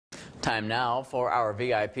Time now for our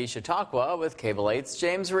VIP Chautauqua with Cable 8's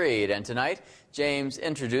James Reed. And tonight, James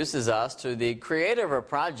introduces us to the creator of a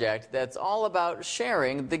project that's all about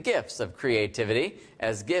sharing the gifts of creativity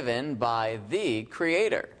as given by the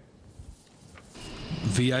Creator.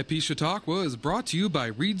 VIP Chautauqua is brought to you by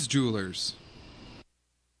Reed's Jewelers.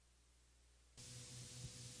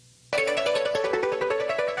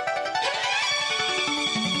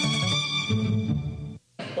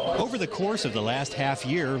 Over the course of the last half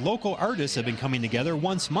year, local artists have been coming together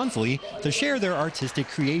once monthly to share their artistic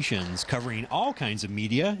creations, covering all kinds of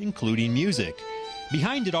media, including music.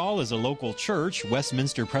 Behind it all is a local church,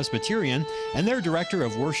 Westminster Presbyterian, and their director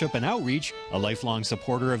of worship and outreach, a lifelong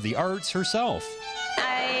supporter of the arts herself.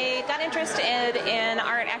 I got interested in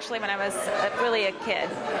art actually when I was really a kid,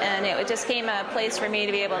 and it just came a place for me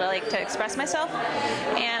to be able to express myself.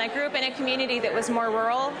 And I grew up in a community that was more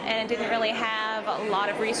rural and didn't really have a lot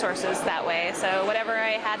of resources that way, so whatever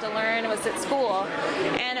I had to learn was at school.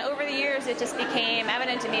 And over the years it just became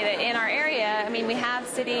evident to me that in our area, I mean, we have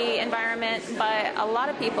city environment, but a lot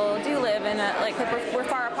of people do live in we're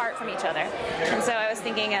far apart from each other. And so I was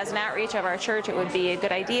thinking, as an outreach of our church, it would be a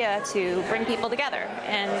good idea to bring people together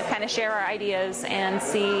and kind of share our ideas and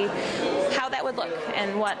see how that would look,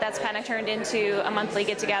 and what that's kind of turned into a monthly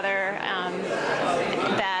get-together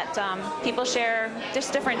that people share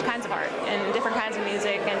just different kinds of art and different kinds of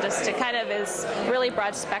music, and just to kind of is really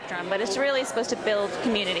broad spectrum, but it's really supposed to build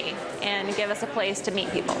community and give us a place to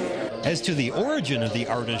meet people. As to the origin of the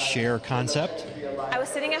Artist Share concept, I was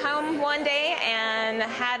sitting at home one day and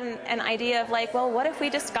had an idea of well, what if we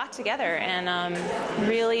just got together and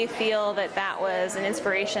really feel that that was an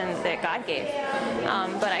inspiration that God gave.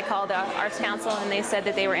 But I called the Arts Council, and they said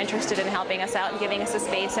that they were interested in helping us out and giving us a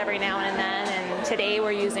space every now and then. And today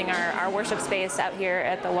we're using our worship space out here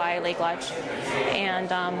at the Y Lake Lodge.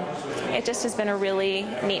 And it just has been a really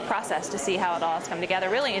neat process to see how it all has come together,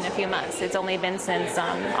 really in a few months. It's only been since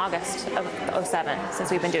August of '07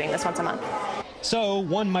 since we've been doing this once a month. So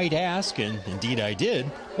one might ask, and indeed I did,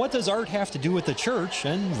 what does art have to do with the church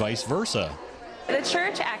and vice versa? The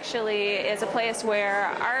church actually is a place where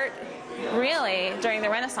art really, during the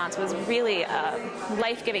Renaissance, was really a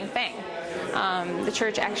life-giving thing. The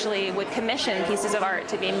church actually would commission pieces of art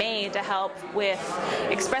to be made to help with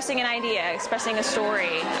expressing an idea, expressing a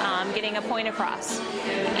story, getting a point across.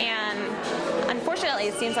 And unfortunately,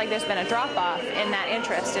 it seems like there's been a drop-off in that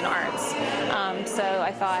interest in arts. So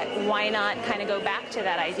I thought, why not kind of go back to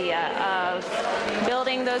that idea of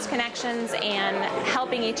building those connections and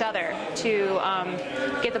helping each other to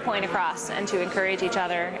get the point across and to encourage each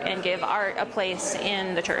other and give art a place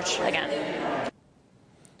in the church again.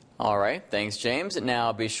 All right, thanks, James.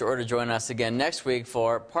 Now be sure to join us again next week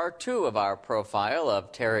for part 2 of our profile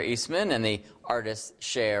of Tara Eastman and the Artist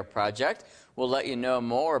Share Project. We'll let you know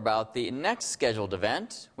more about the next scheduled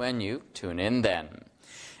event when you tune in then.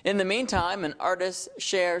 In the meantime, an Artist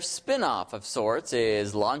Share spin-off of sorts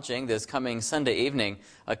is launching this coming Sunday evening.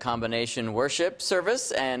 A combination worship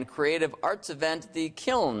service and creative arts event, The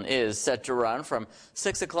Kiln, is set to run from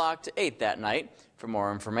 6 o'clock to 8 that night. For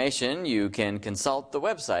more information, you can consult the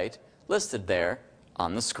website listed there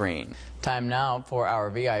on the screen. Time now for our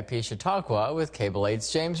VIP Chautauqua with Cable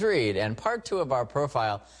 8's James Reed, and part 2 of our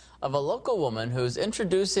profile of a local woman who's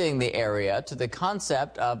introducing the area to the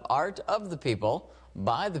concept of art of the people,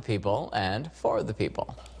 by the people, and for the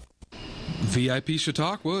people. VIP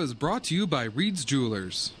Chautauqua is brought to you by Reed's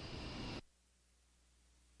Jewelers.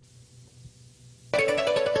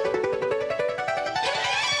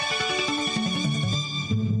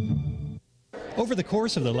 over the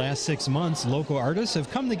course of the last 6 months, local artists have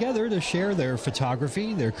come together to share their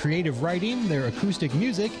photography, their creative writing, their acoustic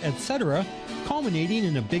music, etc., culminating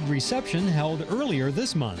in a big reception held earlier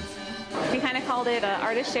this month. We kind of called it an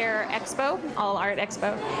Artist Share Expo, All Art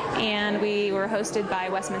Expo, and we were hosted by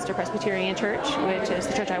Westminster Presbyterian Church, which is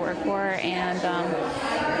the church I work for,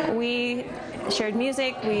 and we shared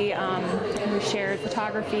music, we shared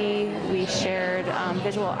photography, we shared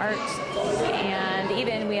visual art, and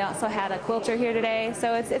even we also had a quilter here today.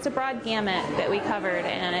 So it's a broad gamut that we covered,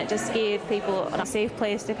 and it just gave people a safe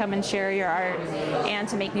place to come and share your art and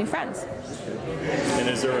to make new friends. And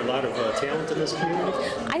is there a lot of talent in this community?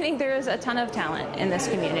 I think there is a ton of talent in this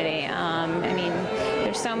community. I mean,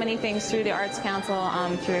 there's so many things through the Arts Council,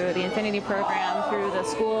 through the Infinity program, through the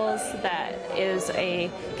schools that is a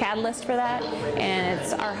catalyst for that. And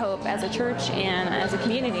it's our hope as a church and as a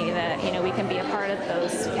community that, you know, we can be a part of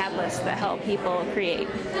those catalysts that help people create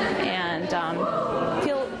and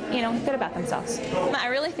feel, you know, good about themselves. I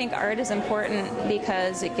really think art is important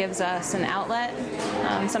because it gives us an outlet.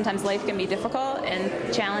 Sometimes life can be difficult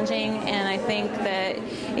and challenging, and I think that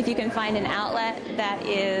if you can find an outlet that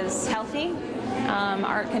is healthy,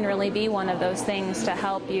 art can really be one of those things to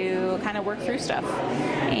help you kind of work through stuff.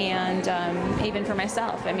 And even for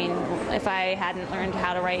myself, I mean, if I hadn't learned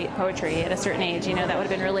how to write poetry at a certain age, you know, that would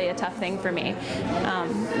have been really a tough thing for me.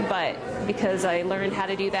 But because I learned how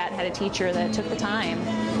to do that, had a teacher that took the time,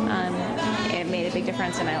 it made a big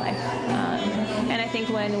difference in my life. And I think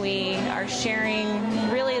when we are sharing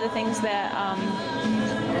really the things that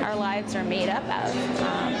our lives are made up of,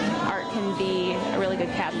 art can be a really good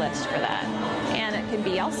catalyst for that. And it can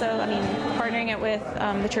be also, I mean, partnering it with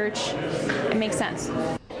the church, it makes sense.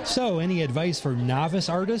 So, any advice for novice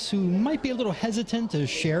artists who might be a little hesitant to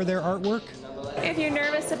share their artwork? If you're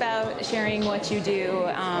nervous about sharing what you do,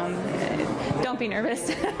 don't be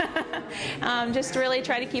nervous. Just really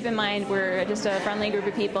try to keep in mind we're just a friendly group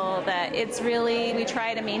of people, that it's really, we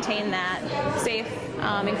try to maintain that safe,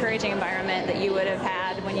 encouraging environment that you would have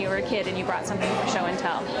had when you were a kid and you brought something for show and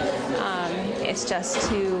tell. It's just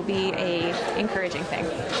to be a encouraging thing.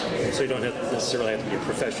 So you don't necessarily have to be a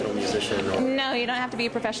professional musician? Or... No, you don't have to be a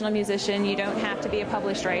professional musician. You don't have to be a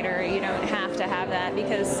published writer. You don't have to have that,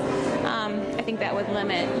 because I think that would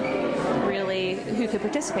limit really who could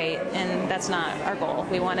participate, and that's not our goal.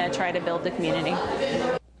 We want to try to build the community.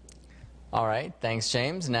 All right, thanks,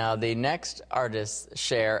 James. Now, the next Artists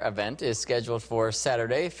Share event is scheduled for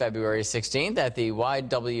Saturday, February 16th at the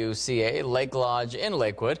YWCA Lake Lodge in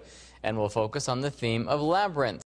Lakewood, and will focus on the theme of labyrinth.